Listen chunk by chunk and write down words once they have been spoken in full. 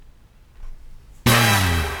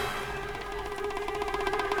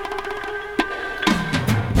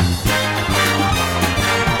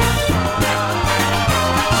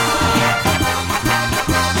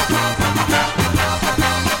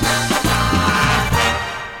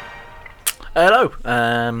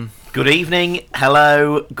Hello. Good evening,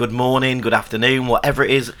 hello, good morning, good afternoon, whatever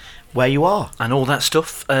it is where you are. And all that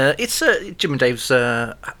stuff. It's Jim and Dave's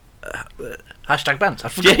hashtag band.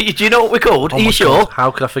 Do you know what we're called? Oh Are you sure? God,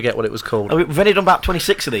 how could I forget what it was called? We've only done about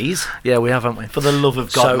 26 of these. Yeah, we have, haven't we? For the love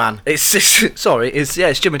of God, man. It's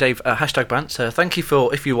Jim and Dave hashtag band. So thank you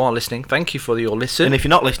for, if you are listening, thank you for your listen. And if you're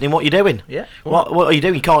not listening, what are you doing? Yeah. What are you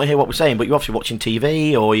doing? You can't hear what we're saying, but you're obviously watching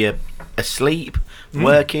TV, or you're asleep,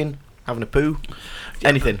 working, having a poo,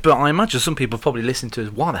 anything. But I imagine some people probably listen to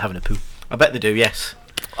us while they're having a poo. I bet they do, yes.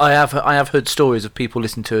 I have heard stories of people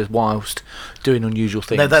listening to us whilst doing unusual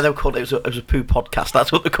things. No, they're called, it was a poo podcast.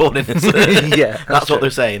 That's what they're calling it. Yeah, that's what they're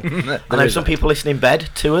saying. I know some people listen in bed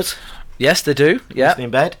to us. Yes, they do. Yeah, listen in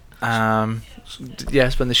bed.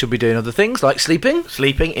 Yes, when they should be doing other things like sleeping.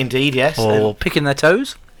 Sleeping, indeed, yes. Or picking their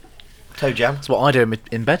toes. Toe jam. That's what I do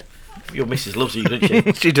in bed. Your missus loves you, doesn't she?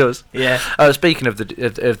 She does. Yeah. Speaking of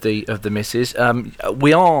the missus,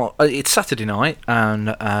 we are. It's Saturday night, and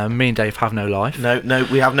me and Dave have no life. No,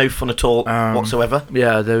 we have no fun at all whatsoever.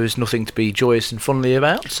 Yeah, there is nothing to be joyous and funly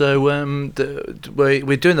about. So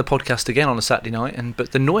we're doing the podcast again on a Saturday night,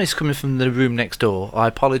 but the noise coming from the room next door, I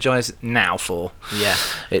apologise now for. Yeah.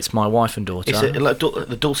 It's my wife and daughter. It's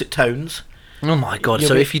the dulcet tones. Oh my God!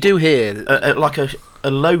 So if you do hear like a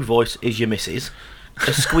low voice is your missus.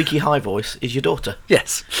 A squeaky high voice is your daughter.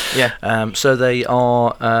 Yes. Yeah. So they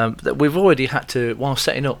are. We've already had to, while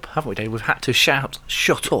setting up, haven't we, Dave? We've had to shout,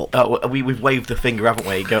 "Shut up!" We've waved the finger, haven't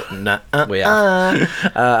we? Go, nah, we have.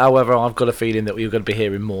 However, I've got a feeling that we're going to be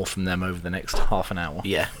hearing more from them over the next half an hour.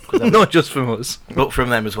 Yeah. Not just from us, but from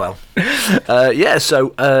them as well.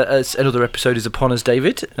 So another episode is upon us,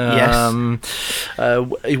 David. Yes.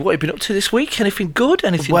 What have you been up to this week? Anything good?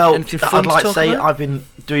 Anything? Well, anything fun I'd like to say about? I've been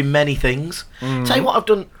doing many things. Tell you what I've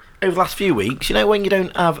done over the last few weeks. You know when you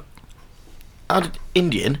don't have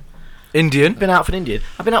Indian. Been out for an Indian.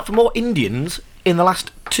 I've been out for more Indians in the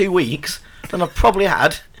last 2 weeks than I've probably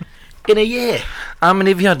had in a year. How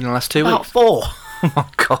many have you had in the last 2 weeks? About 4. Oh my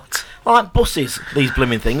God. Like buses, these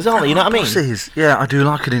blooming things, aren't they? You know what I mean? Buses. Yeah, I do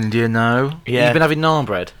like an Indian though. Yeah. You've been having naan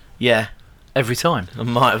bread? Yeah. Every time? I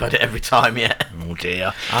might have had it every time, yeah. Oh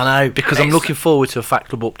dear. I know. Because I'm looking forward to a Fact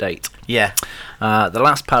Club update. Yeah. The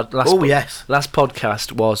last yes. Last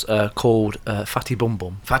podcast was called Fatty Bum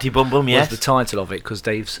Bum. Fatty Bum Bum, yes. Was the title of it, because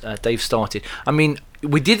Dave started. I mean,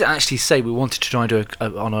 we did actually say we wanted to try and do it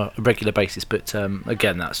on a regular basis, but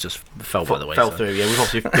again, that's just fell by the way. Fell through, yeah. We've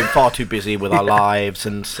obviously been far too busy with our lives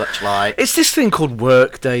and such like. It's this thing called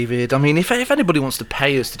work, David. I mean, if anybody wants to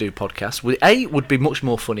pay us to do podcasts, it would be much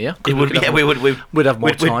more funnier. It would, we'd have more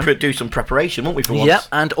time. We'd do some preparation, wouldn't we, for once? Yeah,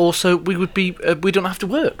 and also we don't have to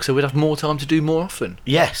work, so we'd have more time to do more often.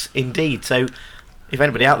 Yes, indeed. So, if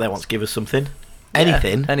anybody out there wants to give us something,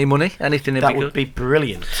 anything, any money, anything, that would be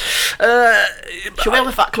brilliant. Shall we have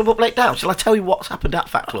a Fat Club update now? Shall I tell you what's happened at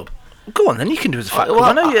Fat Club? Go on, then you can do it as a Fat Club. Well,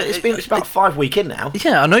 I know it's about 5 weeks in now.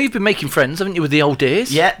 Yeah, I know you've been making friends, haven't you, with the old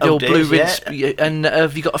dears? Yeah, the old blue rinse. yeah. And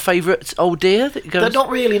have you got a favourite old dear that goes? They're not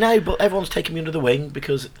really, no, but everyone's taken me under the wing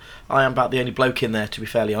because I am about the only bloke in there, to be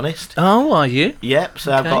fairly honest. Oh, are you? Yep.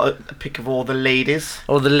 So I've got a pick of all the ladies.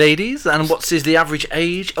 All the ladies, and what is the average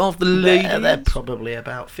age of the ladies? They're probably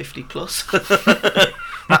about 50 plus.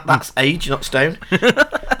 That's age, not stone.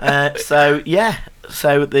 So yeah,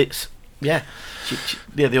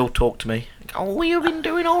 they all talk to me. Oh, you've been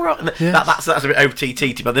doing all right. Yes. That's a bit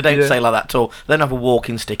over-TT, but they don't say like that at all. They don't have a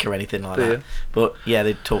walking stick or anything like that. But yeah,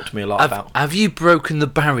 they talk to me a lot about. Have you broken the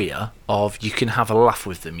barrier of you can have a laugh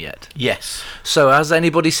with them yet? Yes. So has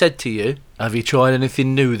anybody said to you, have you tried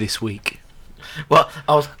anything new this week? Well,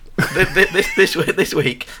 I was this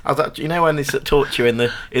week. I was actually, you know, when they talked to you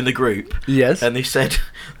in the group. Yes. And they said,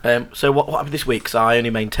 so what happened this week? So I only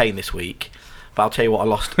maintained this week. But I'll tell you what, I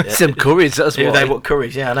lost. Some curries, that's why. They what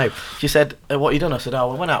curries, yeah, I know. She said, what you done? I said, I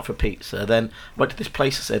went out for pizza. Then went to this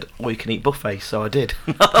place and said, you can eat buffet. So I did.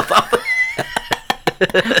 And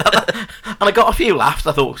I got a few laughs.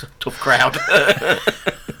 I thought it was a tough crowd.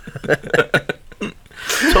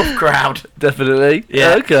 Tough crowd. Definitely.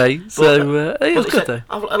 Yeah. Okay. So it was good though.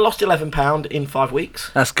 I lost £11 in 5 weeks.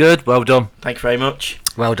 That's good. Well done. Thank you very much.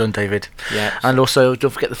 Well done, David. Yeah. And also,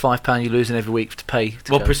 don't forget the £5 you're losing every week to pay.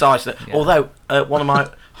 Precisely. Yeah. Although one of my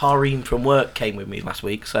harem from work came with me last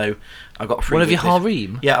week, so I got a free. One of week your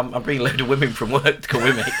harem? Yeah, I'm bringing a load of women from work to come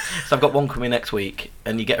with me. So I've got one coming next week,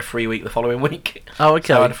 and you get a free week the following week. Oh, okay.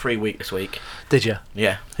 So I had a free week this week. Did you?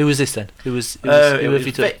 Yeah. Who was this then? Who was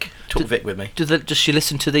Vic. Took Vic with me. Does she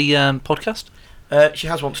listen to the podcast? She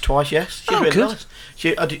has once or twice, yes. She's really really good. nice.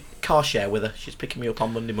 I do car share with her. She's picking me up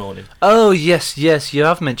on Monday morning. Oh yes, you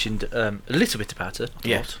have mentioned a little bit about her.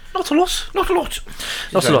 Not a lot. Not a lot.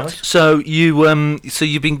 Nice. So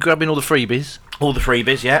you've been grabbing all the freebies. All the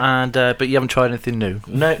freebies, yeah. And but you haven't tried anything new.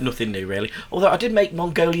 No, nothing new really. Although I did make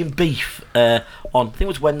Mongolian beef on, I think it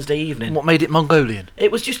was Wednesday evening. What made it Mongolian?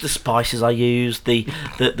 It was just the spices I used, the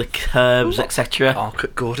herbs, etc. Oh,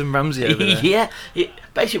 Gordon Ramsay over there. Yeah.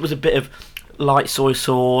 Basically, it was a bit of light soy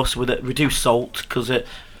sauce with a reduced salt because it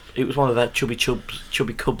was one of that Chubby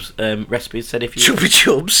Cubs recipes. Said if you Chubby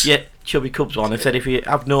Chubs. Yeah, Chubby Cubs one. And said if you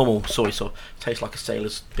have normal soy sauce, it tastes like a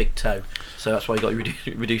sailor's big toe. So that's why you got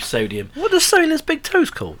reduced sodium. What does sailor's big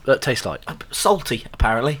toes taste like? Salty,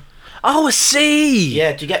 apparently. Oh, I see.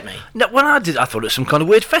 Yeah, do you get me? No, when I thought it was some kind of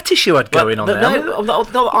weird fetish you had going on there.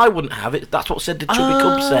 No, I wouldn't have it. That's what said the Chubby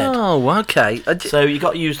Cubs said. Oh, okay. So you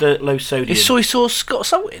got to use the low sodium. Is soy sauce got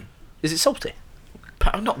salt in? Is it salty?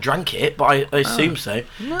 I've not drank it, but I assume so.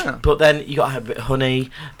 No. But then you got to have a bit of honey.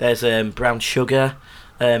 There's brown sugar.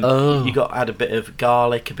 You got to add a bit of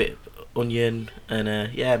garlic, a bit of onion, and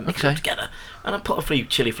mix it all together. And I put a few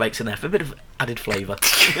chili flakes in there for a bit of added flavour.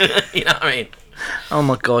 You know what I mean? Oh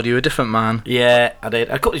my God, you're a different man. Yeah, I did.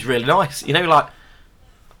 I cooked this really nice. You know, like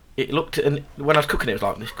it looked, and when I was cooking it, was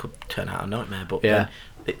like this could turn out a nightmare. But then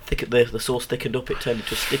the sauce thickened up. It turned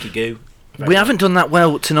into a sticky goo. We haven't done that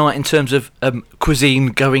well tonight in terms of cuisine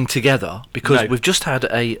going together because we've just had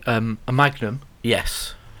a Magnum.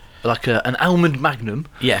 Yes. Like an almond Magnum.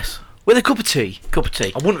 Yes. With a cup of tea. I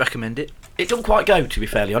wouldn't recommend it. It doesn't quite go, to be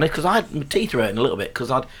fairly honest, because I had my teeth hurting a little bit because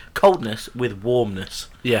I had coldness with warmness.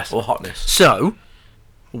 Yes. Or hotness. So,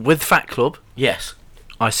 with Fat Club. Yes.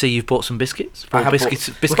 I see you've bought some biscuits. Biscuits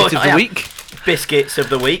of the week. Biscuits of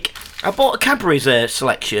the week. I bought a Cadbury's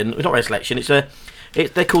selection. Not really a selection.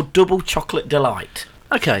 They're called Double Chocolate Delight.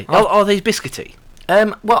 Okay. Are they biscuity?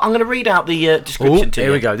 Well, I'm going to read out the description to you.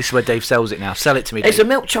 Here we go. This is where Dave sells it now. Sell it to me, Dave. It's a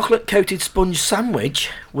milk chocolate coated sponge sandwich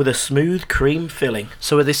with a smooth cream filling.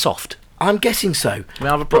 So are they soft? I'm guessing so. May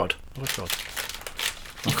I have a prod? You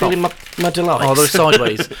feeling my delight? Oh, they're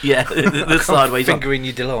sideways. Yeah, they're sideways. Fingering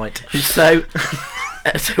your delight. So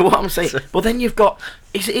what I'm saying... Well, then you've got...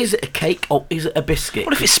 Is it a cake or is it a biscuit?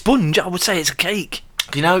 Well, if it's sponge, I would say it's a cake.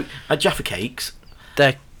 Do you know Jaffa cakes?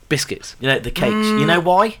 They're biscuits. You know, the cakes. You know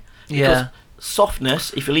why? Yeah. Because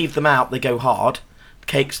softness, if you leave them out, they go hard.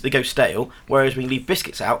 Cakes, they go stale. Whereas when you leave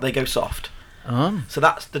biscuits out, they go soft. So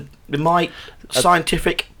that's my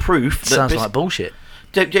scientific proof. That sounds like bullshit.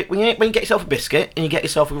 When you get yourself a biscuit and you get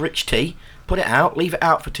yourself a rich tea, put it out, leave it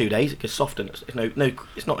out for 2 days, it gets soft and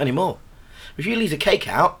it's not anymore. If you leave a cake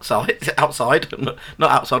outside,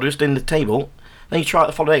 not outside, just in the table, then you try it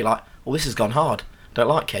the following day, like, well, this has gone hard. Don't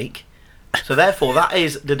like cake. So therefore, that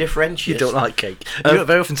is the differentiation. You don't like cake. You don't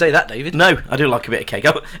very often say that, David. No, I do like a bit of cake.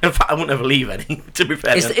 In fact, I wouldn't ever leave any, to be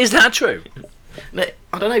fair. Is that true?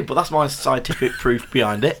 I don't know, but that's my scientific proof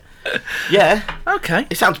behind it. Yeah. Okay.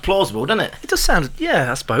 It sounds plausible, doesn't it? It does sound,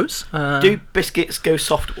 yeah, I suppose. Do biscuits go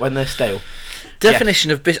soft when they're stale?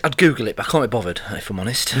 Definition of I'd Google it, but I can't be bothered, if I'm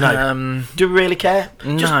honest. No. Do you really care?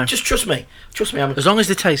 No. Just trust me. Trust me. As long as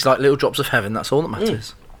they taste like little drops of heaven, that's all that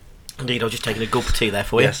matters. Indeed, I was just taking a gulp of tea there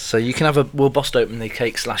for you. Yes, so you can have we'll bust open the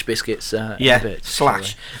cake / biscuits in a bit.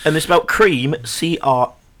 Slash. And they spelled cream,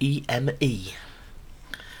 CREME.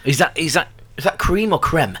 Is that cream or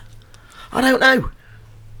creme? I don't know.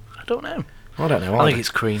 I don't know. I think it's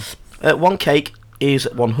cream. One cake is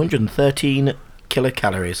 113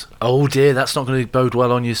 kilocalories. Oh dear, that's not going to bode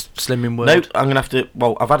well on your slimming word. No, I'm going to have to...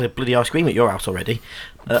 Well, I've had a bloody ice cream at your house already.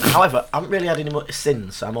 However, I haven't really had any more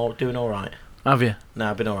since. So I'm doing all right. Have you?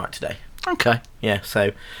 No, I've been all right today. Okay. Yeah,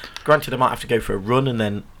 so granted I might have to go for a run and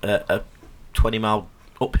then a 20-mile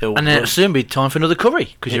uphill and then it'll soon be time for another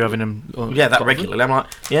curry because you're having them... that regularly. I'm like,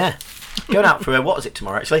 yeah. Going out for what is it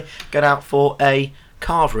tomorrow, actually? Going out for a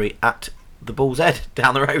carvery at the Bull's Head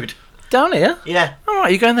down the road. Down here? Yeah. All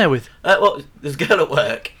right, you going there with? Well, there's a girl at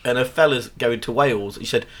work and her fella's going to Wales. He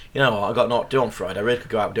said, you know what, I got nothing to do on Friday. I really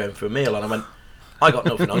could go out doing for a meal. And I went, I got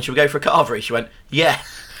nothing on. Should we go for a carvery? She went, yeah.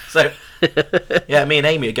 So, yeah, me and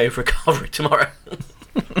Amy are going for a carvery tomorrow.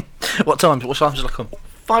 What time? What time shall I come?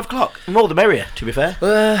 5 o'clock. More the merrier, to be fair.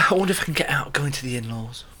 I wonder if I can get out going to the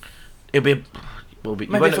in-laws. It'll be...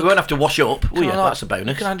 you won't have to wash up, will you? That's a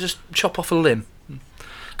bonus. Can I just chop off a limb?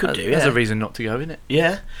 Could do, yeah. There's a reason not to go, isn't it?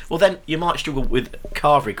 Yeah. Well, then you might struggle with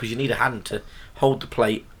carvery because you need a hand to hold the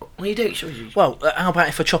plate. Well, you do. Well, how about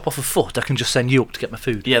if I chop off a foot? I can just send you up to get my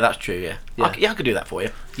food. Yeah, that's true, yeah. I could do that for you.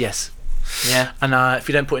 Yes. Yeah. And if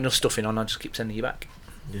you don't put enough stuffing on, I'll just keep sending you back.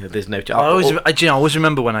 Yeah, there's no... I always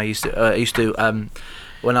remember when I used to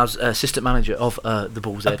when I was assistant manager of the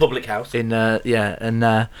Bull's A Head public house. I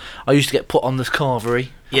used to get put on this carvery.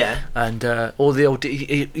 Yeah. And all the old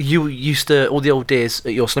all the old dears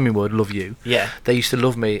at your Slimming World love you. Yeah. They used to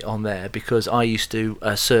love me on there because I used to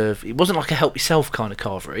serve. It wasn't like a help yourself kind of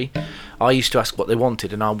carvery. I used to ask what they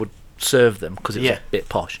wanted, and I would serve them because it was a bit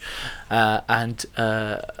posh. They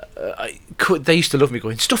used to love me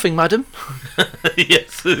going, "Stuffing, madam."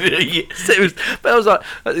 Yes. But I was like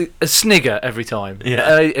a snigger every time.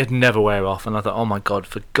 Yeah. It'd never wear off, and I thought, "Oh my god,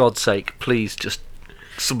 for God's sake, please just."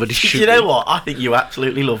 Somebody shoot You know me. what? I think you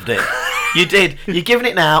absolutely loved it. You did. You're giving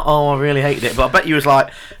it now. Oh, I really hated it. But I bet you was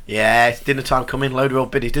like, yeah, it's dinner time coming, load of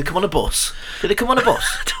old biddies. Did they come on a bus? Did they come on a bus?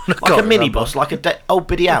 Like a mini bus, like a old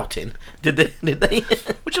biddy outing? Did they?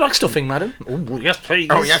 Would you like stuffing, madam? Oh, yes, please.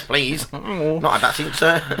 Oh, yes, please. Oh. Not had that since,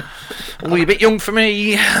 sir. Oh, you're a bit young for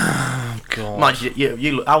me. Oh, God. Mind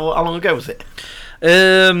you look, how long ago was it?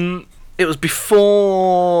 It was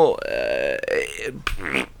before.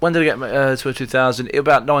 When did I get to 2000?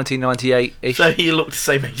 About 1998-ish. So you look the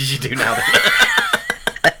same age as you do now,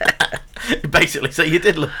 then. Basically, so you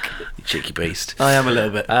did look. You cheeky beast. I am a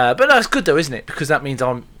little bit. But that's good though, isn't it? Because that means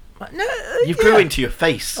I'm. No, you grew into your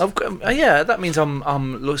face. Yeah, that means I'm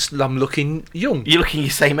looking young. You're looking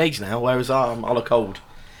your same age now, whereas I look old.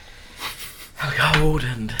 I look old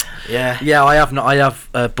and yeah. I have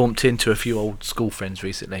bumped into a few old school friends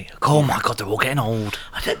recently. Oh my God, they're all getting old.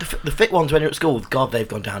 I think the fit ones when you're at school, God, they've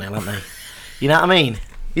gone downhill, haven't they? You know what I mean?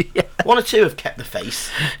 Yeah. One or two have kept the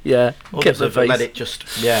face. Yeah, kept the face. Let it just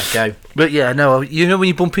go. But yeah, no, you know when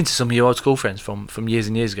you bump into some of your old school friends from years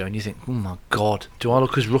and years ago, and you think, oh my God, do I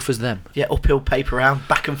look as rough as them? Yeah, uphill paper round,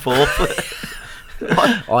 back and forth.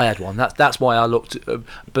 I had one. That's why I looked.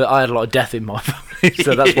 But I had a lot of death in my family,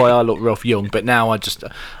 so that's why I look rough young. But now I'm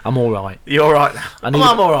all right. You're all right now. I'm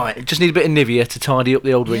all right. Just need a bit of Nivea to tidy up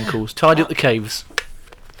the old wrinkles, tidy up the caves.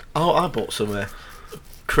 Oh, I bought some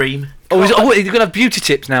cream. You're gonna have beauty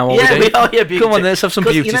tips now already? Yeah, we are. Yeah, beauty Come on, tips. let's have some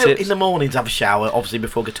beauty tips. In the mornings, have a shower, obviously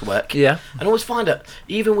before I go to work. Yeah. And I always find out,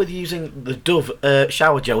 even with using the Dove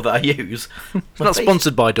shower gel that I use, it's not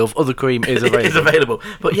sponsored by Dove. Other cream is available. It is available.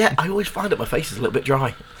 But yeah, I always find that my face is a little bit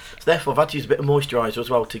dry. So therefore, I've had to use a bit of moisturiser as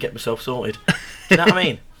well to get myself sorted. Do you know what I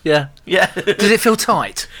mean? Yeah. Yeah. Does it feel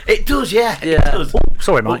tight? It does. Yeah. Yeah. It does. Oh,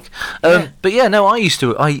 sorry, Mike. But yeah, no,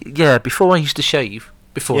 before I used to shave.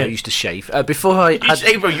 Before I Shave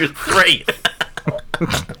when you were 3.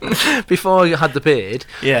 Before I had the beard,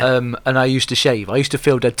 Yeah. And I used to shave. I used to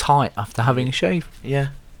feel dead tight after having a shave. Yeah.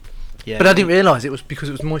 Yeah. But I didn't realise it was because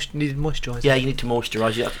it was needed moisturising. Yeah, you need to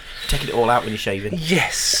moisturise. You're taking it all out when you're shaving.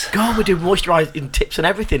 Yes. God, we're doing moisturising tips and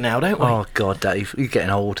everything now, don't we? Oh God, Dave, you're getting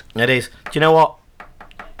old. It is. Do you know what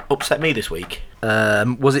upset me this week?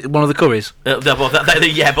 Was it one of the curries?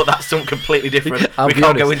 Yeah, but that's something completely different. We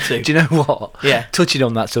can't go into. Do you know what? Yeah. Touching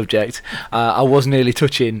on that subject, I was nearly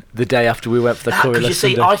touching the day after we went for the curry. Because you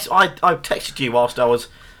see, I texted you whilst I was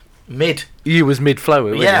mid. You was mid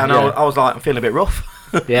flow. Yeah, and I was like, I'm feeling a bit rough.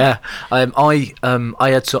 Yeah, I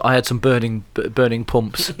had some burning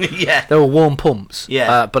pumps. Yeah, they were warm pumps.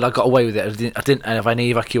 Yeah, but I got away with it. I didn't have any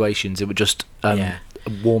evacuations. It was just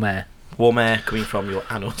warm air. Warm air coming from your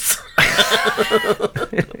anus.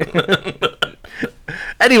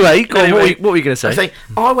 Anyway, what were you going to say?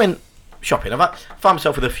 I went shopping. I found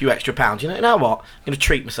myself with a few extra pounds. You know what? I'm going to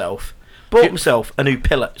treat myself. Bought myself a new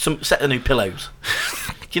pillow, some set of new pillows.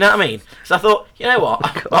 Do you know what I mean? So I thought, you know what?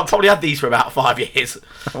 I've probably had these for about 5 years.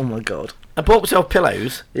 Oh my God! I bought myself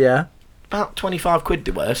pillows. Yeah. About 25 quid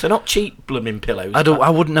they were, so not cheap blooming pillows. I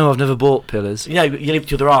wouldn't know. I've never bought pillows. You know, you leave it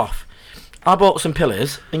to the other half. I bought some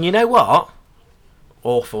pillows, and you know what?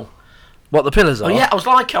 Awful. What, the pillows are? Oh yeah, I was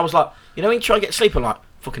like, you know, when you try and get sleep, I'm like,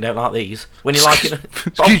 fucking don't like these. When you're like,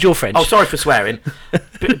 excuse your French. Oh, sorry for swearing.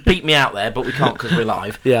 Beat me out there, but we can't because we're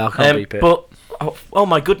live. Yeah, I can't beep it. But oh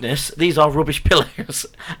my goodness, these are rubbish pillows.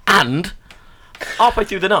 And halfway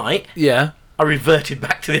through the night, yeah, I reverted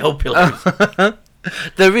back to the old pillows.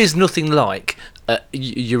 There is nothing like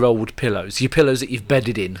your old pillows, your pillows that you've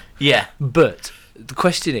bedded in. Yeah. But the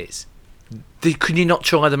question is, can you not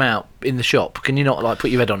try them out in the shop? Can you not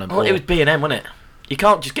put your head on them? Well, it was B&M, wasn't it? You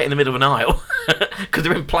can't just get in the middle of an aisle because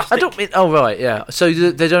they're in plastic. I don't mean. Oh right, yeah. So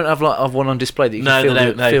they don't have one on display that you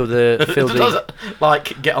can feel the.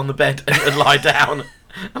 Like get on the bed and lie down.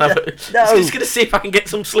 And I'm just going to see if I can get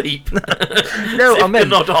some sleep. No,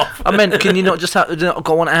 I meant, can you not just got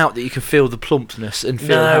one out that you can feel the plumpness and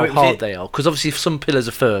feel how hard they are? Because obviously, if some pillows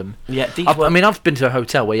are firm. Yeah, I've been to a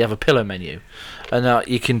hotel where you have a pillow menu, and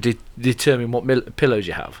you can determine what pillows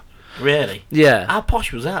you have. Really? Yeah. How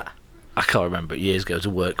posh was that? I can't remember. Years ago, it was a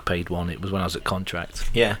work paid one. It was when I was at contract.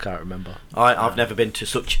 Yeah. I can't remember. I've never been to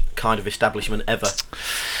such kind of establishment ever.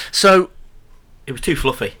 So, It was too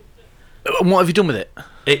fluffy. what have you done with it?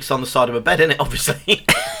 It's on the side of a bed, isn't it? Obviously.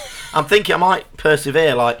 I'm thinking I might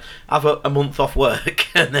persevere, like have a month off work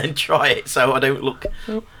and then try it, so I don't look.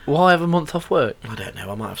 Why have a month off work? I don't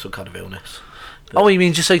know. I might have some kind of illness. Oh, you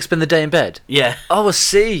mean just so you can spend the day in bed? Yeah. Oh, I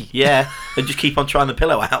see. Yeah. And just keep on trying the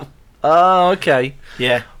pillow out. Oh, okay.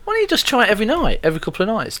 Yeah. Why don't you just try it every night, every couple of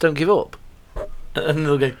nights? Don't give up. And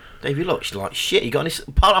they'll go, Dave, you look like shit. You got any?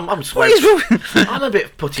 I'm swearing. What is wrong? I'm a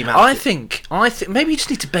bit putty mouth. I think maybe you just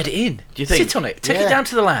need to bed it in. Do you think? Sit on it. Take Yeah. it down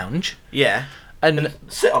to the lounge Yeah. and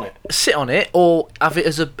Sit on it. sit on it, or have it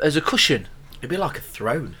as a cushion. It'd be like a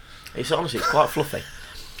throne. It's honestly, it's quite fluffy.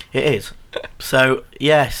 It is. So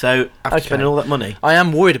yeah. So after Okay. spending all that money, I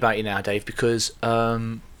am worried about you now, Dave, because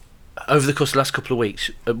over the course of the last couple of weeks,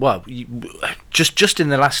 just in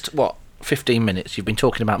the last 15 minutes, you've been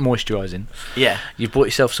talking about moisturising. yeah, You've bought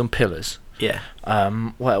yourself some pillars. yeah.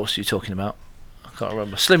 What else are you talking about? I can't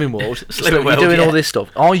remember. Slimming World. Slimming World, You're doing yeah. all this stuff.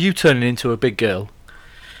 Are you turning into a big girl?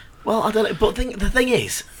 Well, I don't know, but the thing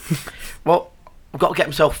is, well, I've got to get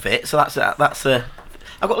myself fit. So that's I've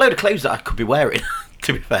got a load of clothes that I could be wearing.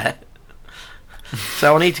 To be fair,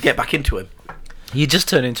 so I need to get back into them. You just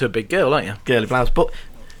turn into a big girl, aren't you? Girly blouse, but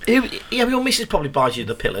your missus probably buys you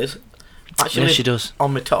the pillars. Actually, Yes, she does.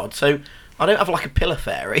 on my Todd, so I don't have like a pillow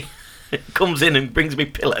fairy. It comes in and brings me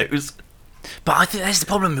pillows. But I think that's the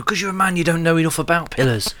problem, because you're a man. You don't know enough about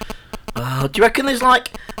pillars. Do you reckon there's like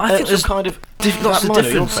I think some there's kind of Lots of mine or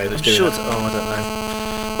your difference. phone that's I'm doing sure that? oh, I don't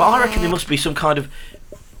know. But I reckon there must be some kind of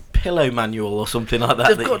pillow manual or something like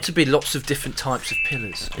that. There've got to be lots of different types of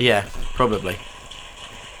pillars. Yeah, probably.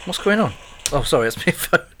 What's going on? Oh, sorry, that's my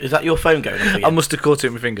phone. Is that your phone going off again? I must have caught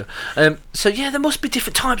it with my finger. So yeah, there must be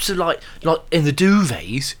different types of like in the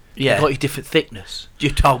duvets. Yeah. You've got your different thickness.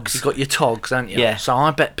 Your togs. You've got your togs, haven't you? Yeah. So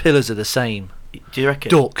I bet pillars are the same. Do you reckon?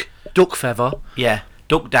 Duck feather, Yeah.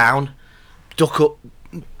 Duck down. duck up,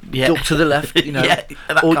 Yeah. duck to the left. You know, Yeah,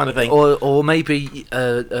 that kind of thing. Or maybe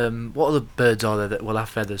what other birds are there that will have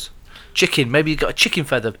feathers? Chicken. Maybe you've got a chicken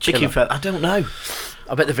feather. Chicken pillow. feather. I don't know.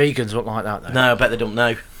 I bet the vegans won't like that though. No, I bet they don't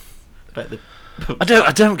know. I bet they...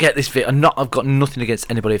 I don't get this bit. I've got nothing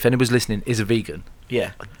against anybody. If anybody's listening is a vegan,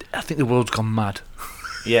 Yeah. I think the world's gone mad.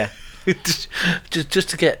 Yeah. just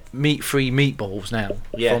to get meat-free meatballs now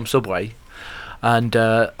Yeah. from Subway, and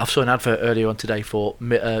I saw an advert earlier on today for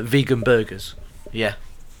vegan burgers. Yeah.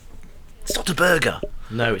 It's not a burger.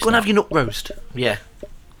 No, it's Go and not. have your nut roast. Yeah.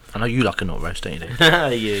 I know you like a nut roast, don't you?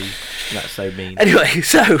 Dave? You. That's so mean. Anyway,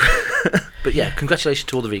 so but yeah, congratulations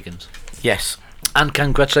to all the vegans, Yes. and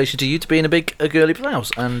congratulations to you to being a girly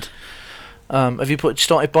blouse. And have you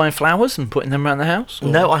started buying flowers and putting them around the house? Or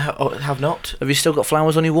No, I have not. Have you still got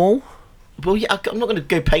flowers on your wall? Well, yeah, I'm not going to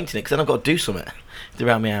go painting it because then I've got to do something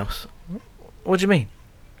around my house. What do you mean?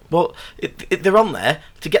 Well, they're on there.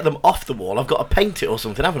 To get them off the wall, I've got to paint it or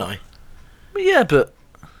something, haven't I? Well, yeah, but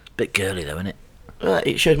a bit girly though, isn't it?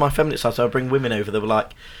 It shows my feminine side, so I bring women over that were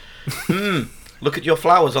like, look at your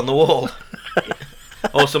flowers on the wall.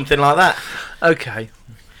 Or something like that. Okay.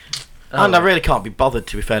 And I really can't be bothered,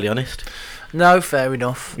 to be fairly honest. No, fair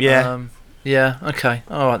enough. Yeah. Yeah, okay.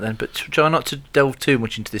 Alright then, but try not to delve too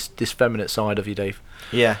much into this feminine side of you, Dave.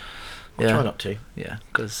 Yeah. I'll Yeah. try not to. Yeah,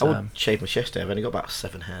 because I would shave my chest hair. I've only got about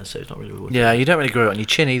 7 hairs, so it's not really worth it. yeah, you don't really grow it on your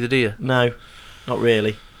chin either, do you? No, not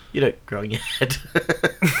really. You don't grow on your head.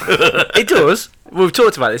 It does. We've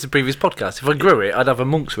talked about this in previous podcasts. If I grew it, I'd have a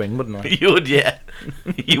monk's ring, wouldn't I? You would, yeah.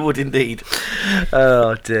 You would indeed.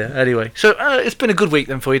 Oh dear. Anyway, so it's been a good week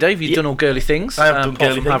then for you, Dave. You've done all girly things. I have done apart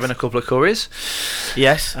girly from things. having a couple of curries.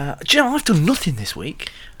 Yes. Do you know I've done nothing this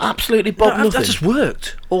week? Absolutely bob No, nothing. I just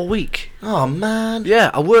worked all week. Oh, man. Yeah,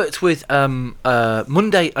 I worked with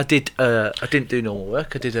Monday. I didn't do normal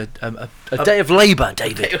work. I did a day of labour,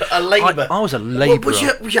 David. A labour. I was a labourer.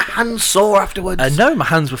 Was your hands sore afterwards? No, my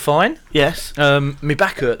hands were fine. Yes. My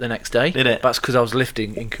back hurt the next day. Did it? That's because I was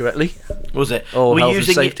lifting incorrectly. Was it? Oh, were health you and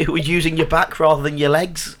using safety. were you using your back rather than your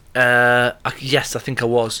legs? Yes, I think I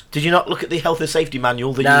was. Did you not look at the health and safety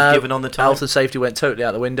manual that you No, were given on the time? Health and safety went totally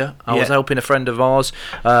out the window. I was Yeah. helping a friend of ours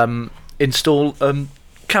install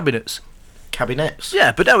cabinets. Cabinets.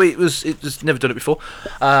 Yeah, but no, it was never done it before.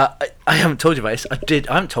 I haven't told you about this. I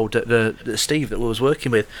haven't told the Steve that we was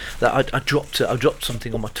working with that I dropped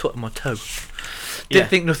something on my toe. Didn't Yeah.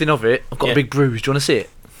 think nothing of it. I've got Yeah. a big bruise. Do you want to see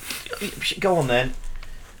it? Go on then.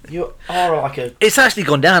 You are like a... It's actually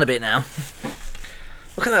gone down a bit now.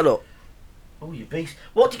 Look at that, look. Oh, you beast.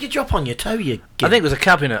 What did you drop on your toe, you... I think it was a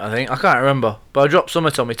cabinet, I can't remember. But I dropped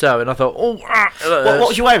something on my toe and I thought, oh... What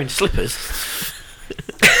was you wearing? Slippers?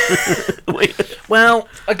 Well,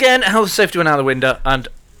 again, health and safety went out the window, and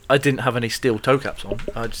I didn't have any steel toe caps on.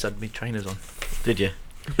 I just had my trainers on. Did you?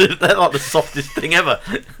 They're like the softest thing ever.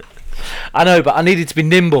 I know, but I needed to be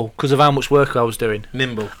nimble because of how much work I was doing.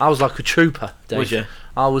 Nimble. I was like a trooper, Dave. Was you?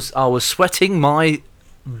 I was sweating my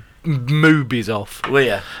moobies off. Were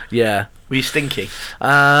you? Yeah. Were you stinky?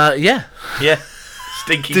 Yeah. Yeah.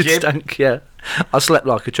 Stinky Did Jim? stank, yeah. I slept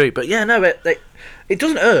like a treat. But yeah, no, it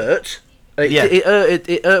doesn't hurt.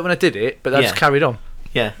 It hurt when I did it, but I just carried on.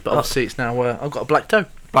 Yeah. But obviously it's now, I've got a black toe.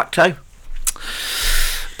 Black toe.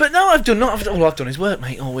 But no, all I've done is work,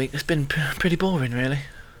 mate, all week. It's been pretty boring, really.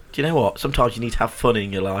 Do you know what? Sometimes you need to have fun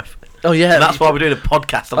in your life. Oh, yeah. And that's why we're doing a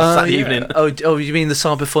podcast on a Saturday evening. Oh, you mean the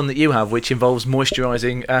cyber fun that you have, which involves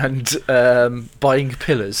moisturising and buying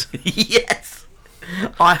pillars? Yes.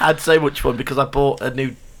 I had so much fun because I bought a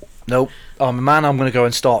new... Nope. I'm a man. I'm going to go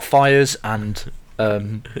and start fires and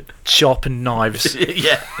sharpen knives.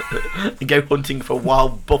 Yeah. And go hunting for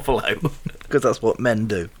wild buffalo. Because that's what men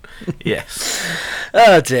do. Yes.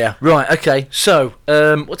 Oh dear. Right. Okay. So,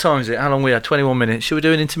 what time is it? How long we had? 21 minutes. Should we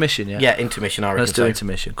do an intermission? Yeah. Yeah. Intermission. I reckon. Let's do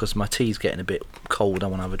intermission because my tea's getting a bit cold. I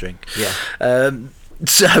want to have a drink. Yeah.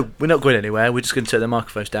 So we're not going anywhere. We're just going to turn the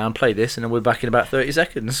microphones down, play this, and then we're back in about 30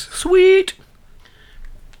 seconds. Sweet.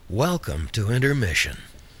 Welcome to intermission.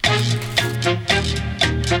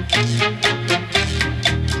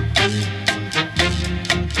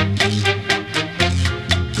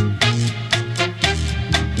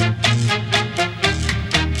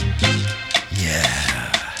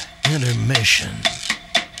 Intermission.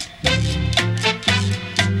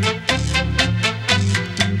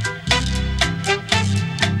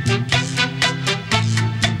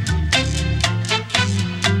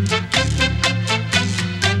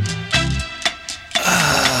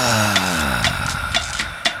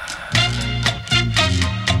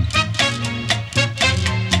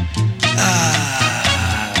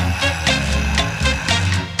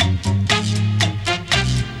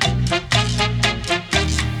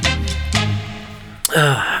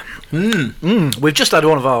 We've just had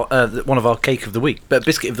one of our cake of the week,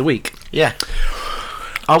 biscuit of the week. Yeah.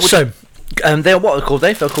 So, they're what they're called,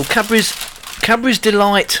 Dave. They're called Cadbury's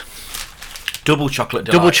Delight. Double chocolate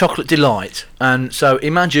delight. Double chocolate delight. And so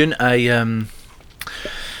imagine a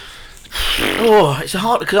it's a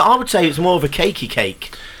hard because I would say it's more of a cakey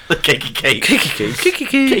cake. A cakey cake.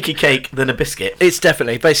 Cakey cake than a biscuit. It's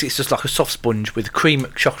basically it's just like a soft sponge with cream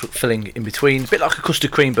chocolate filling in between, a bit like a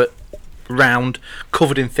custard cream but round,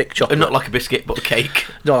 covered in thick chocolate. And not like a biscuit, but a cake.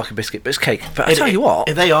 Not like a biscuit, but it's cake. But I tell you what,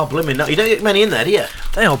 they are blooming nice. You don't get many in there, do you?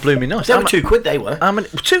 They are blooming nice. They were £2. They were. How many?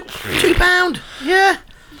 £2. Yeah.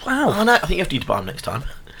 Wow. Oh no, I think you have to buy them next time.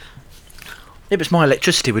 Yeah, but it's my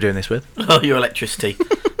electricity we're doing this with. Oh, your electricity.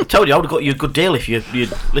 I told you I would have got you a good deal if you'd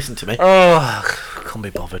listened to me. Oh, can't be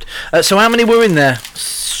bothered. So how many were in there?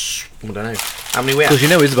 I don't know. How many we have? Because you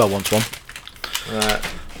know Isabel wants one.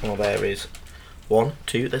 Well, there is 1,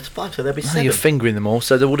 2, there's 5, so there'll be 7. You're fingering them all,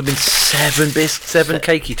 so there would have been seven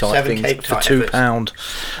cakey type 7 things cake for type £2.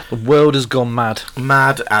 The world has gone mad.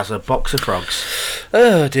 Mad as a box of frogs.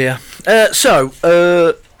 Oh dear.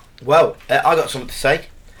 Well, I got something to say.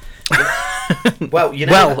 Well, you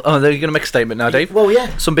know. Well, you're going to make a statement now, Dave. Well,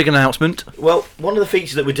 yeah. Some big announcement. Well, one of the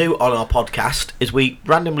features that we do on our podcast is we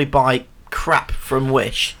randomly buy crap from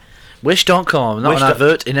Wish. Wish.com, not an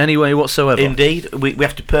advert in any way whatsoever. Indeed, we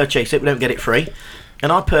have to purchase it. We don't get it free.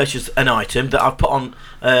 And I purchased an item that I've put on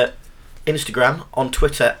Instagram, on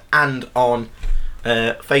Twitter, and on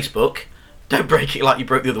Facebook. Don't break it like you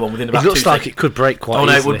broke the other one within about 2 seconds. It looks like it could break quite easily.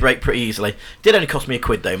 Oh no, it would break pretty easily. Did only cost me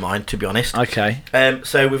 £1 though, mine, to be honest. Okay.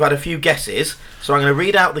 So we've had a few guesses. So I'm going to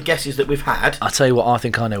read out the guesses that we've had. I'll tell you what, I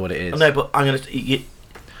think I know what it is. No, but I'm going to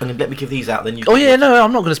let me give these out. Then you. Oh yeah, no,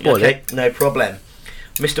 I'm not going to spoil it. Okay, no problem.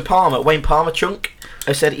 Mr. Palmer, Wayne Palmer Chunk,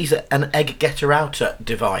 has said he's an egg getter outer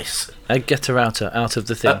device. Egg getter outer, out of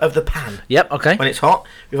the thing. Of the pan. Yep, okay. When it's hot.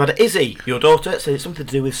 We've had Izzy, your daughter, said it's something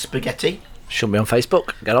to do with spaghetti. Shouldn't be on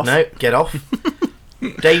Facebook. Get off. No, get off.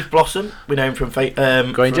 Dave Blossom, we know him from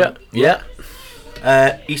Granger. Yeah.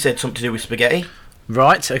 He said something to do with spaghetti.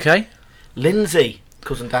 Right, okay. Lindsay,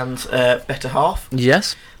 cousin Dan's better half.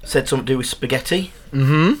 Yes. Said something to do with spaghetti.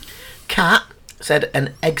 Mm-hmm. Kat said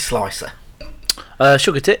an egg slicer.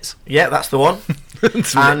 Sugar tits. Yeah, that's the one.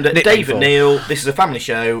 And David Neal, this is a family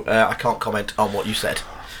show. I can't comment on what you said,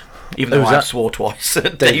 even though I swore twice.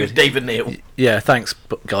 David Neal. Yeah, thanks,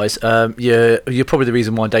 guys. You're probably the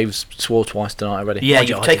reason why Dave swore twice tonight already. Yeah,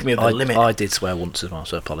 you've taken me over the limit. I did swear once as well,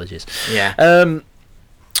 so apologies. Yeah.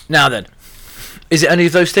 Now then, Is it any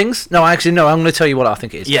of those things? No, actually, no. I'm going to tell you what I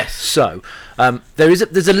think it is. Yes. So, there's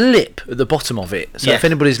a lip at the bottom of it. So Yes. if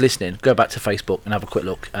anybody's listening, go back to Facebook and have a quick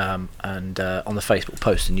look. And on the Facebook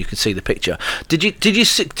post, and you can see the picture. Did you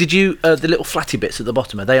the little flatty bits at the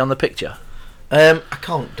bottom? Are they on the picture?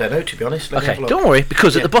 Don't know, to be honest. Let me have a Okay, look. don't worry,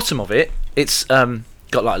 because Yeah. at the bottom of it, it's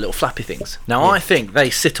got like little flappy things. Now Yeah. I think they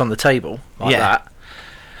sit on the table like Yeah. that.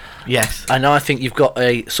 Yes. And I think you've got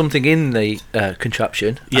something in the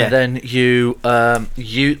contraption, Yeah. and then you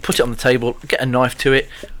put it on the table, get a knife to it,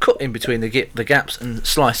 cut in between the gaps, and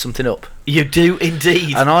slice something up. You do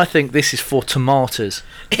indeed. And I think this is for tomatoes.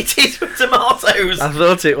 It is for tomatoes. I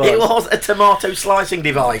thought it was. It was a tomato slicing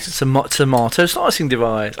device. It's a tomato slicing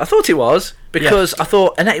device. I thought it was because I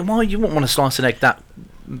thought an egg. Why you wouldn't want to slice an egg that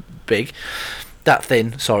big, that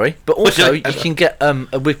thin? Sorry, but also you can get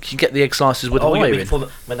we can get the egg slicers with the wire in.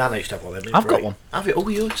 My nana used to have one of them. I've got one. Have you? Oh,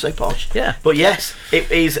 you're so posh. Yeah. But yes, it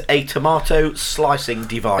is a tomato slicing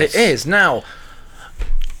device. It is. Now,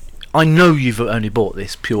 I know you've only bought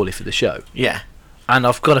this purely for the show, Yeah. and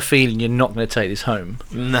I've got a feeling you're not going to take this home,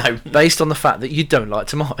 No. based on the fact that you don't like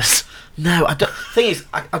tomatoes. No, I don't. Thing is,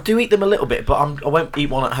 I do eat them a little bit, but I won't eat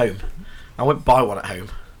one at home. I won't buy one at home.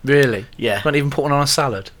 Really? Yeah. Won't even put one on a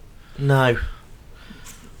salad. No.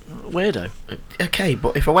 Weirdo. Okay,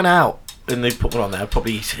 but if I went out and they put one on there, I'd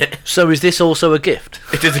probably eat it. So is this also a gift?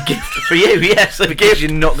 It is a gift for you, yes. A Because gift.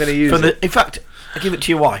 you're not going to use it. In fact, I give it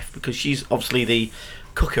to your wife because she's obviously the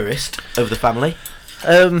cookerist of the family.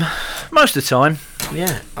 Most of the time,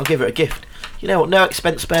 Yeah, I'll give her a gift. You know what? No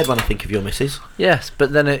expense spared when I think of your missus. yes.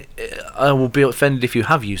 But then I will be offended if you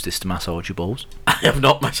have used this to massage your balls. I have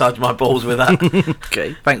not massaged my balls with that.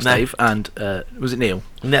 Okay. Thanks, No. Dave. And was it Neil?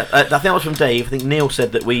 No, I think that was from Dave. I think Neil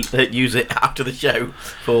said that we use it after the show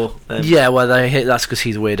for. Yeah. Well, that's because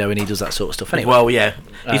he's a weirdo and he does that sort of stuff. Anyway. Well, yeah,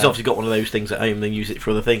 he's Uh, obviously got one of those things at home. Then use it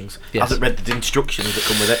for other things. Yes. Hasn't read the instructions that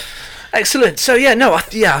come with it. Excellent. So yeah, no,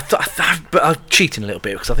 but I'm cheating a little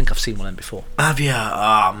bit because I think I've seen one of them before. Have you?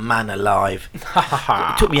 Ah, man alive!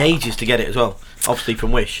 It took me ages to get it as well. Obviously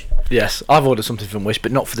from Wish. Yes, I've ordered something from Wish,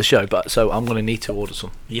 but not for the show. But so I'm going to need to order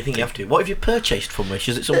some. You think you have to? What have you purchased from Wish?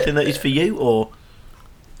 Is it something that is for you or?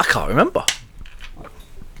 I can't remember.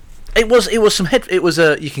 It was some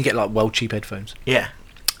you can get like cheap headphones. Yeah.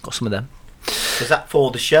 Got some of them. Is that for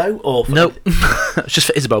the show or for No, it's just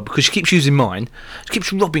for Isabel because she keeps using mine. She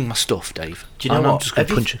keeps robbing my stuff, Dave. Do you know And what? I'm just going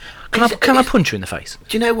to Have punch you- her. Can I punch her in the face?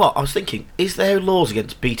 Do you know what? I was thinking, is there laws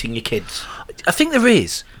against beating your kids? I think there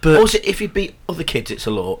is, but Or is it if you beat other kids, it's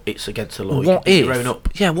a law? It's against the law. You what can beat if? your own up?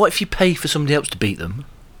 Yeah, what if you pay for somebody else to beat them?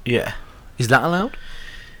 Yeah. Is that allowed?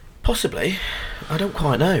 Possibly. I don't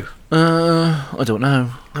quite know. I don't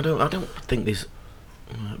know. I don't think there's.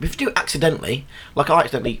 If you do it accidentally, like I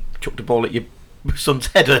accidentally chucked a ball at your son's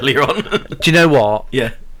head earlier on. Do you know what?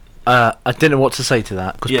 Yeah. I didn't know what to say to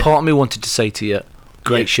that because Yeah. part of me wanted to say to you,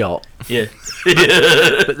 "Great Yeah. shot," Yeah.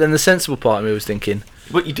 but then the sensible part of me was thinking,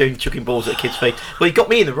 What you doing, chucking balls at a kid's face? Well, he got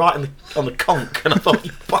me in the right on the conch, and I thought,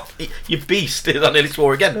 you beast! And I nearly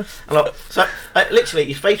swore again. And literally,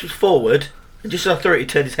 his face was forward, and just as I threw it, he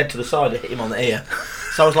turned his head to the side and hit him on the ear.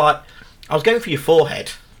 So I was like, I was going for your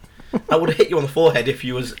forehead. I would have hit you on the forehead if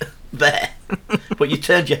you was there, but you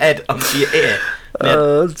turned your head onto your ear.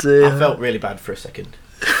 "Oh dear." I felt really bad for a second.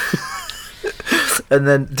 And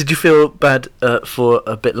then, did you feel bad for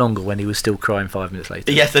a bit longer when he was still crying 5 minutes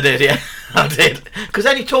later? Yes, I did. Yeah, I did. Because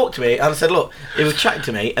then he talked to me, and I said, "Look," he was chatting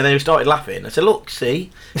to me, and then he started laughing. I said, "Look, see,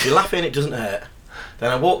 if you're laughing, it doesn't hurt." Then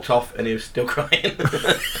I walked off, and he was still crying.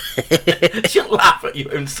 You shouldn't laugh at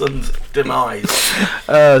your own son's demise.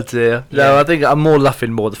 Oh dear. No, Yeah. I think I'm more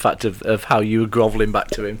laughing more the fact of how you were grovelling back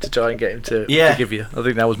to him to try and get him to Yeah. forgive you. I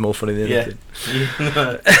think that was more funny than Yeah. anything.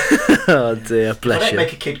 I Oh dear, bless don't you.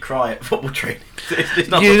 make a kid cry at football training. It's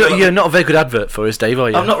not You're not a very good advert for us, Dave, are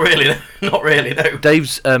you? I'm not really. Not really. No.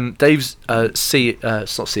 Dave's it's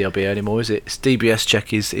not CLB anymore, is it? His DBS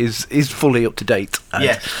check is fully up to date. And,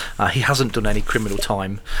 Yes. he hasn't done any criminal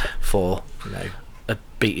time for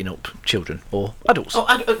beating up children or adults. Oh,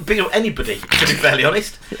 I'd beat up anybody, to be fairly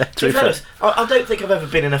honest. Yeah, to be honest, I don't think I've ever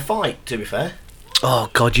been in a fight, to be fair. Oh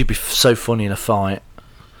God, you'd be so funny in a fight.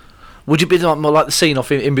 Would you be more like the scene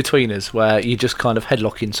off in between us where you just kind of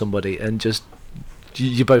headlocking somebody and just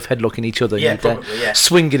you're both headlocking each other? Yeah, and you're probably, yeah.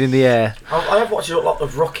 swinging in the air. I have watched a lot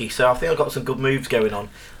of Rocky, so I think I've got some good moves going on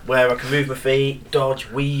where I can move my feet, dodge,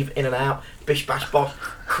 weave in and out, bish bash bosh,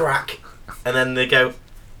 crack, and then they go,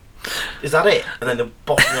 "Is that it?" And then they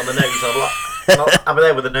bosh me on the nose. I'm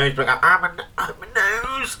there with the nose, but I'm a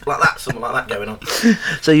nose like that, something like that going on.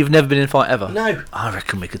 So you've never been in a fight ever? No. I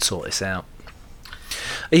reckon we could sort this out.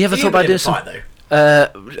 Have you ever Have thought about been in doing a some? fight though?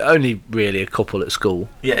 Only really a couple at school.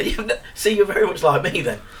 Yeah, see, you're very much like me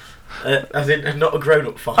then. As in, not a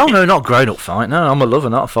grown-up fight. Oh no, not grown-up fight. No, I'm a lover,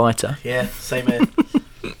 not a fighter. Yeah, same here.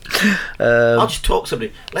 I'll just talk to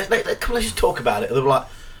somebody. Let's just talk about it. They'll be like,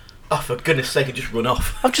 oh, for goodness sake, and just run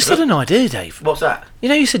off. I've just had an idea, Dave. What's that? You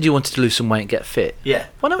know, you said you wanted to lose some weight and get fit. Yeah.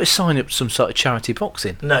 Why don't we sign up some sort of charity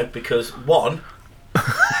boxing? No, because one.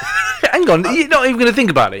 Hang on, you're not even going to think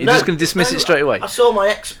about it. You're just going to dismiss it straight away. I saw my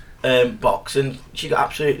ex box, and she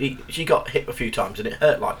got hit a few times, and it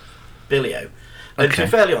hurt like Billio. And to be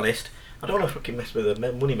fairly honest, I don't want to fucking mess with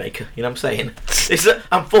a money maker. You know what I'm saying?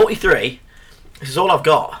 I'm 43. This is all I've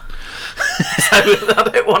got. So I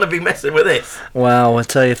don't want to be messing with this. Wow, I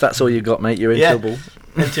tell you, if that's all you got, mate, you're in trouble.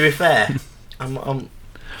 And to be fair, I'm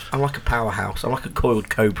like a powerhouse. I'm like a coiled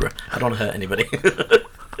cobra. I don't want to hurt anybody.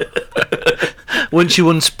 Once you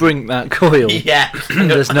unspring that coil, yeah,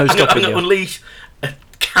 there's no stopping I'm you. going to unleash a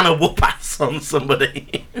can of whoop ass on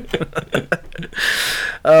somebody.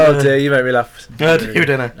 Oh dear, you make me laugh. I do,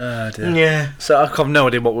 don't I? Oh dear. Yeah. So I have no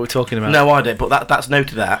idea what we were talking about. No idea, but that's no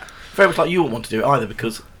to that. Very much like you wouldn't want to do it either,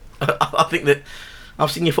 because I think that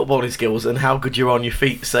I've seen your footballing skills and how good you're on your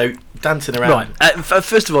feet, so dancing around. Right.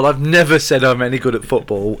 First of all, I've never said I'm any good at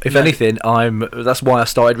football. If anything, that's why I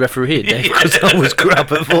started refereeing, because I was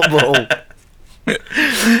crap at football.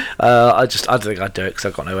 I don't think I'd do it because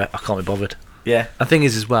I can't be bothered. Yeah. The thing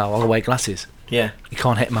is, as well, I'll wear glasses. Yeah. You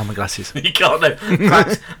can't hit a man with glasses. You can't, no. In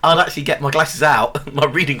fact, I'd actually get my glasses out, my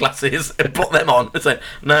reading glasses, and put them on and say,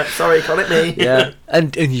 no, sorry, you can't hit me. Yeah.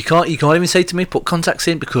 And you can't even say to me, put contacts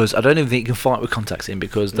in, because I don't even think you can fight with contacts in,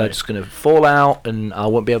 because they're just going to fall out and I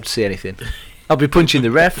won't be able to see anything. I'll be punching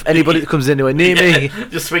the ref, anybody that comes anywhere near me.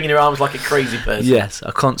 Just swinging your arms like a crazy person. Yes,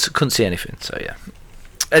 I couldn't see anything, so yeah.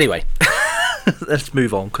 Anyway. Let's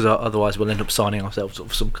move on, because otherwise we'll end up signing ourselves up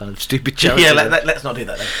for some kind of stupid charity. Yeah, let's not do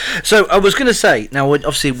that then. So I was going to say, now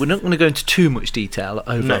obviously we're not going to go into too much detail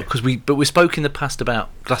over, because we spoke in the past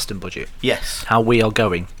about Glaston budget. Yes, how we are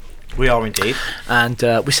going. We are indeed. And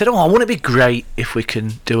we said, wouldn't it be great if we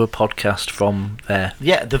can do a podcast from there?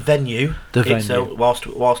 Yeah, the venue.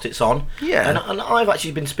 Whilst it's on. Yeah. And I've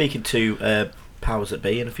actually been speaking to powers that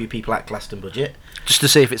be and a few people at Glaston budget. Just to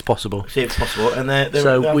see if it's possible. And they're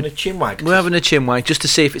having a chinwag. We're having a chinwag just to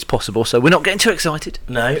see if it's possible. So we're not getting too excited.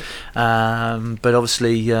 No. But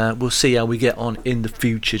obviously we'll see how we get on in the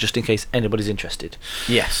future, just in case anybody's interested.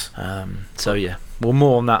 Yes. So yeah, well,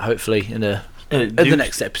 more on that hopefully in the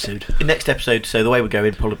next episode. Next episode. So the way we're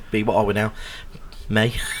going probably be, what are we now?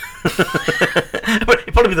 May.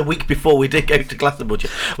 It'd probably be the week before we did go to Glaston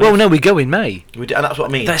budget. No, we go in May. We do, and that's what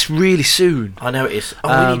I mean. That's really soon. I know it is.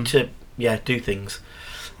 We need to do things.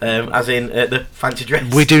 As in the fancy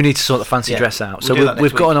dress. We do need to sort the fancy dress out. So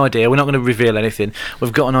we've got an idea. We're not going to reveal anything.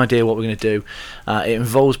 We've got an idea what we're going to do. It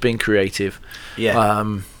involves being creative. Yeah.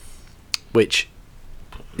 Which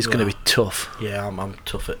is going to be tough. Yeah, I'm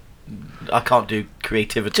tough at. I can't do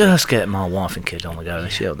creativity. Just get my wife and kid on the go.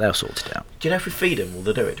 They'll sort it out. Do you know if we feed them, will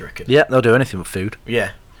they do it, do you reckon? Yeah, they'll do anything with food.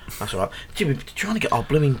 Yeah, that's all right. They're trying to get our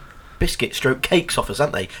blooming biscuit stroke cakes off us,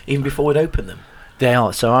 aren't they? Even before we'd open them. They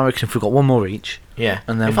are. So I reckon if we've got one more each. Yeah.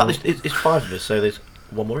 And then in fact, it's 5 of us, so there's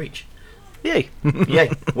one more each. Yay.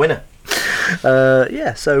 Yay, winner.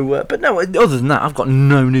 Yeah, so, but no, other than that, I've got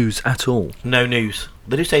no news at all. No news.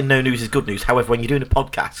 They do say no news is good news. However, when you're doing a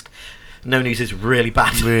podcast, no news is really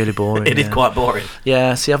bad. Really boring. It is quite boring.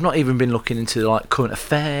 Yeah, see, I've not even been looking into like current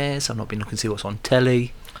affairs. I've not been looking to see what's on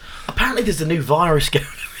telly. Apparently, there's a new virus going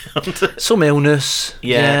around. Some illness.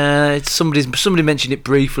 Yeah. Somebody mentioned it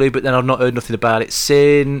briefly, but then I've not heard nothing about it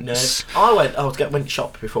since. No. I went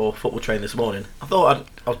shop before football training this morning. I thought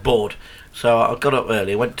I was bored, so I got up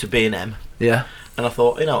early, went to B&M. Yeah. And I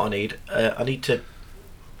thought, you know what I need? I need to.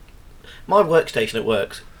 My workstation at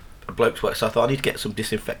work's a bloke's work, so I thought I need to get some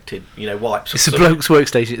disinfected, wipes. It's a bloke's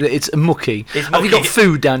workstation. It's mucky. Have you got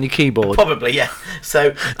food down your keyboard? Probably, yeah.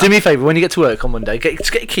 So do me a favour, when you get to work on Monday,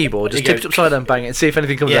 get your keyboard, just tip it upside down, bang it, and see if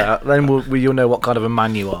anything comes out. Then you'll know what kind of a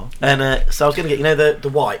man you are. And so I was going to get, the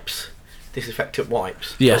wipes, disinfectant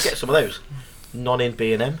wipes. Yes. So I'll get some of those. None in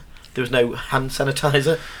B&M. There was no hand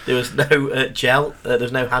sanitizer. There was no gel. There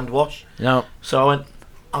was no hand wash. No. So I went,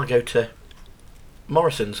 I'll go to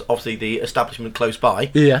Morrison's, obviously the establishment close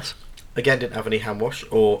by. Yes. Again, didn't have any hand wash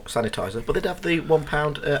or sanitizer, but they'd have the £1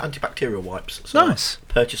 antibacterial wipes. So nice.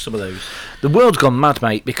 Purchase some of those. The world's gone mad,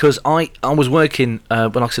 mate, because I was working,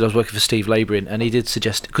 when I said I was working for Steve Labouring, and he did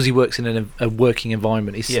suggest, because he works in a working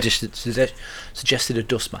environment, he suggested a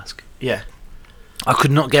dust mask. Yeah. I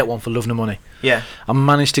could not get one for love nor money. Yeah. I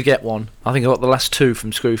managed to get one. I think I got the last 2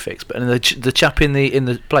 from Screwfix, but the chap in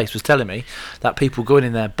the place was telling me that people going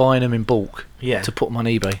in there buying them in bulk to put them on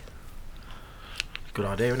eBay. Good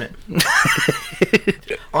idea, isn't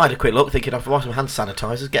it? I had a quick look, thinking I'd buy some hand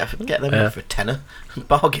sanitisers, get them for a tenner,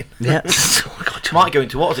 bargain. Yeah. Oh, God, Might go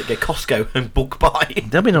into what was it? Go Costco and bulk buy.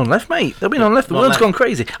 There'll be none left, mate. There'll be none left. The None world's left. gone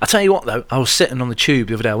crazy. I tell you what, though, I was sitting on the tube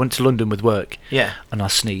the other day. I went to London with work. Yeah. And I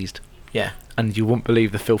sneezed. Yeah. And you wouldn't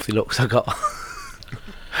believe the filthy looks I got.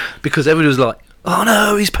 Because everybody was like, "Oh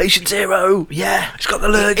no, he's patient zero. Yeah. He's got the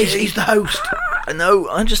lurgy. He's the host." I know.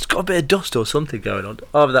 I just got a bit of dust or something going on.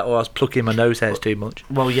 Either that or I was plucking my nose hairs too much.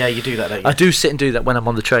 Well, yeah, you do that, don't you? I do sit and do that when I'm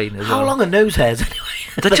on the train as How well. long are nose hairs anyway?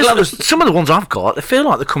 They're just some of the ones I've got. They feel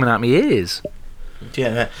like they're coming out my ears.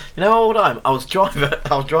 Yeah. You know, all the time I was driving.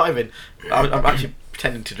 I'm actually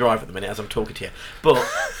pretending to drive at the minute as I'm talking to you. But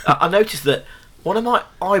I noticed that one of my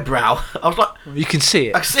eyebrow. I was like, You can see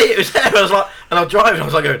it. I could see it was there. I was like, and I was driving. I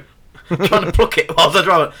was like going, trying to pluck it whilst I was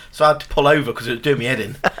driving. So I had to pull over because it was doing me head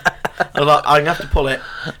in. I was like, I'm gonna have to pull it.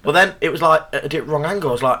 But then it was like at a wrong angle.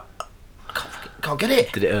 I was like, I can't get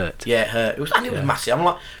it. Did it hurt? Yeah, it hurt. It was massive. I'm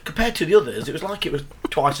like, compared to the others, it was like it was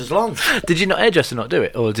twice as long. Did you not hairdresser not do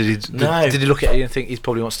it, or did he? No. Did he look at you and think he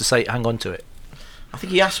probably wants to say hang on to it? I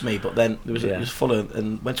think he asked me, but then it was full of.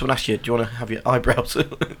 And when someone asks you, do you want to have your eyebrows?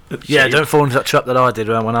 Yeah, shaved? don't fall into that trap that I did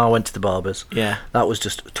when I went to the barbers. Yeah, That was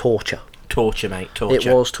just torture. torture, mate. Torture.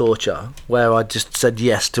 It was torture, where I just said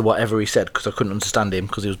yes to whatever he said because I couldn't understand him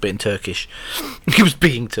because he was being Turkish. He was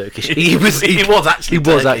being Turkish. He was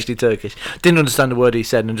actually Turkish. Didn't understand the word he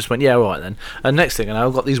said and just went, yeah, all right then. And next thing I know,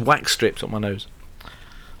 I've got these wax strips on my nose.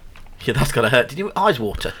 Yeah, that's gotta hurt. Did your eyes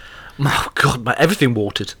water? Oh, God, everything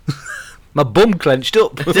watered. My bum clenched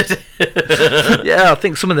up. Yeah, I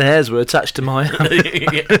think some of the hairs were attached to my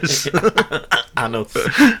hands. I know.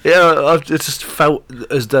 Yeah, I just felt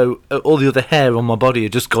as though all the other hair on my body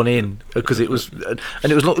had just gone in because it was, and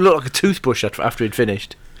it looked like a toothbrush after he'd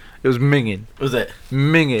finished. It was minging. Was it?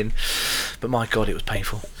 Minging. But my God, it was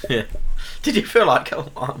painful. Yeah. Did you feel like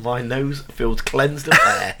my nose feels cleansed of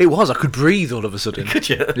hair? It was. I could breathe all of a sudden. Could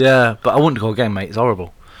you? Yeah, but I wouldn't go again, mate. It's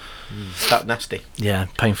horrible. That nasty. Yeah,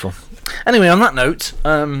 painful. Anyway, on that note,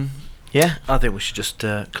 Yeah. I think we should just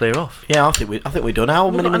clear off. Yeah, I think we're done. How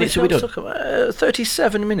many minutes have we done?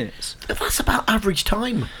 37 minutes. That's about average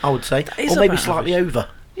time, I would say, is or maybe about slightly over.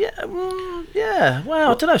 Yeah, yeah.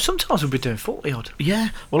 Well, I don't know. Sometimes we'll be doing 40 odd. Yeah.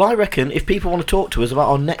 Well, I reckon if people want to talk to us about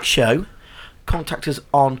our next show, contact us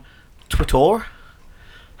on Twitter.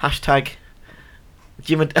 Hashtag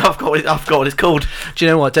Jim. I've got what it's called. Do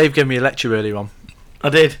you know what? Dave gave me a lecture earlier on I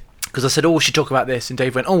did. because I said, "Oh, we should talk about this," and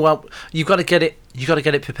Dave went, "Oh, well, you got to get it. You got to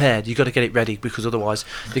get it prepared. You got to get it ready because otherwise,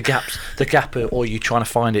 the gap, or you trying to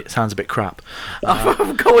find it sounds a bit crap." I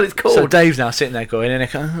forgot what it's called. So Dave's now sitting there going,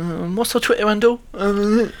 and what's our Twitter handle?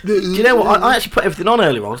 Do you know what? I actually put everything on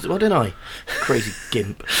earlier on, didn't I? Crazy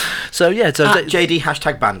gimp. So yeah, so JD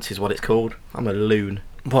hashtag Bants is what it's called. I'm a loon.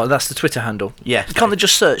 well, that's the Twitter handle. Yeah. Can't they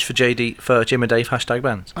just search for JD for Jim and Dave hashtag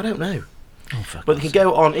bands? I don't know. Oh, fuck. But they can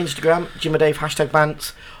go on Instagram, Jim and Dave hashtag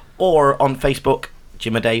Bants, or on Facebook,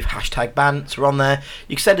 Jim and Dave hashtag Bants. We're on there.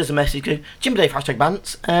 You can send us a message. Go, Jim and Dave hashtag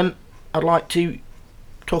Bants. I'd like to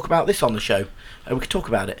talk about this on the show. We could talk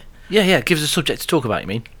about it. Yeah. Give us a subject to talk about. You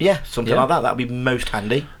mean? Yeah, something Yeah. like that. That'd be most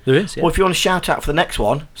handy. There is. Yeah. Or if you want to shout out for the next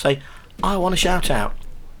one, say, I want to shout out.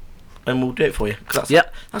 And we'll do it for you. 'Cause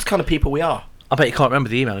that's kind of people we are. I bet you can't remember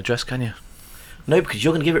the email address, can you? No, because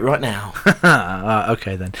you're going to give it right now.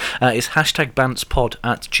 Okay then. It's hashtag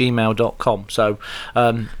bantspod@gmail.com. So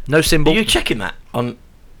no symbol. Are you checking that on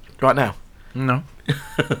right now? No.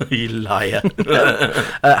 You liar.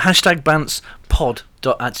 Hashtag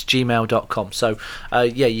bantspod@gmail.com. So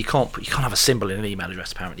yeah, you can't have a symbol in an email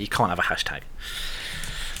address. Apparently, you can't have a hashtag.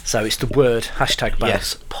 So it's the word hashtag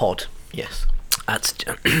Yes. bantspod Yes. at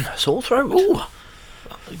sore throat. Ooh.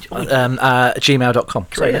 Gmail.com.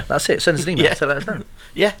 So Great. yeah, that's it. Send us an email. Yeah. So let us know.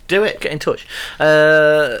 Yeah, do it. Get in touch.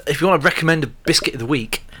 If you want to recommend a biscuit of the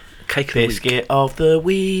week, cake of the week. Biscuit of the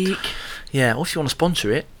week. Yeah, or if you want to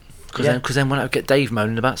sponsor it, because Yeah. then when I get Dave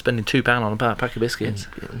moaning about spending £2 on a pack of biscuits,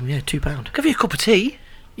 Yeah, £2. give you a cup of tea.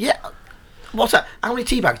 Yeah. What's that? How many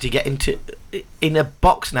tea bags do you get in a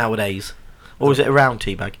box nowadays? Or is it a round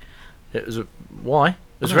tea bag? It was why? It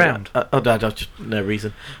was round. No, just no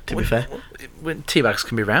reason, to be fair. Tea bags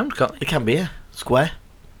can be round, can't It can be, yeah. Square,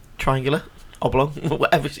 triangular, oblong,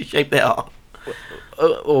 whatever shape they are. they?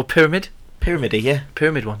 Or pyramid. Pyramidy, yeah.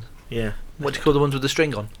 Pyramid ones. Yeah. What do you call the ones with the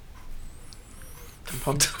string on?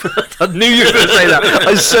 Tampons. I knew you were going to say that.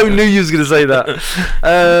 I so knew you was going to say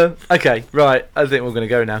that. Okay, right. I think we're going to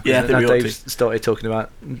go now. 'Cause Yeah, I think now we ought Dave's started talking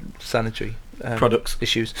about sanitary products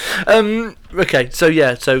issues. Okay,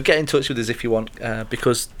 so get in touch with us if you want,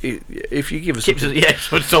 because if you give us something,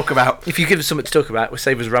 something to talk about. if you give us something to talk about, we'll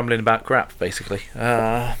save us rambling about crap, basically.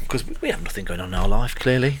 Because we have nothing going on in our life,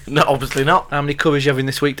 clearly. No, obviously not. How many curries you having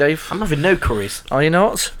this week, Dave? I'm having no curries. Are you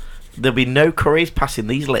not? There'll be no curries passing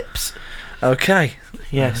these lips. Okay.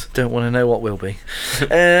 Yes. Don't want to know what will be.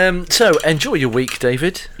 So enjoy your week,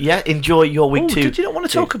 David. Yeah, enjoy your week too. Did you not want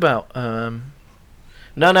to talk about?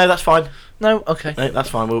 No, that's fine. No, okay. No, that's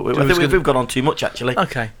fine. I think we've gone on too much, actually.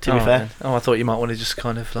 Okay. To be fair. Then. Oh, I thought you might want to just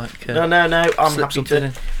kind of like. No. I'm slip happy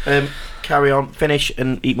something to carry on, finish,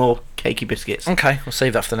 and eat more cakey biscuits. Okay, we'll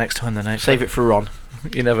save that for the next time then. Save it for Ron.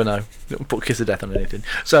 You never know. Don't put kiss of death on anything.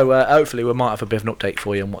 So hopefully we might have a bit of an update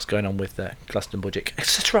for you on what's going on with Glastonbury,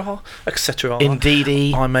 etc., etc.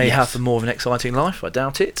 Indeedy. I may have more of an exciting life. I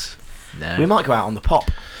doubt it. No. We might go out on the pop.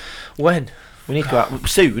 When? We need to go out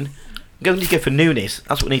soon. We need to go for noonies.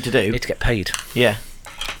 That's what we need to do. You need to get paid. Yeah.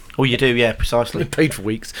 Oh, you do. Yeah, precisely. Paid for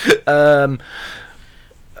weeks.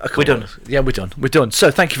 We're done. Yeah, we're done. So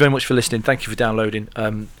thank you very much for listening. Thank you for downloading.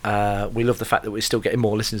 We love the fact that we're still getting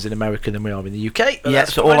more listeners in America than we are in the UK. Yeah,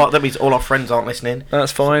 so that means all our friends aren't listening.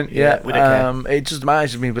 That's fine. Yeah, we don't care. It just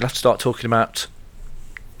matters. I mean, we'll have to start talking about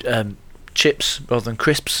chips rather than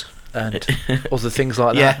crisps and other things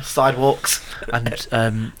like that. Yeah, sidewalks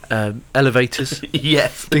and elevators.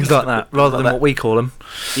 Yes, things like that, rather than what we call them.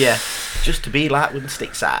 Yeah. Just to be like with the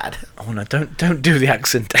stick side. Oh no! Don't do the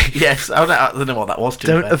accent, Dave. Yes, I don't know what that was.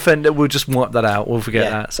 Don't offend it. We'll just wipe that out. We'll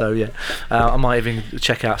forget that. So yeah, I might even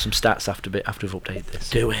check out some stats after we've updated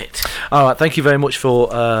this. Do it. All right. Thank you very much for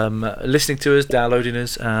listening to us, downloading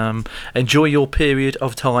us. Enjoy your period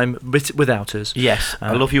of time without us. Yes,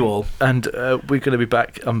 I love you all. And we're going to be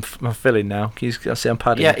back. I'm filling now. Can you see I'm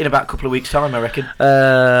padding? Yeah, in about a couple of weeks' time, I reckon.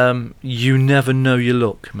 You never know your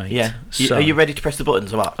luck, mate. Yeah. Are you ready to press the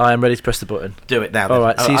buttons or what? I am ready to press the button. Do it now. All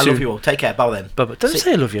right. See you soon. I love you all. Take care. Bye then. Bye. Don't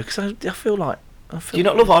say I love you, because I feel like. Do you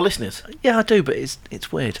not love our listeners? Yeah, I do, but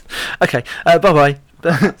it's weird. Okay. Bye bye.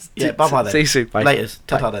 Yeah. Bye bye then. See you soon. Bye. Laters.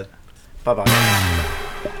 Ta-ta then. Bye bye.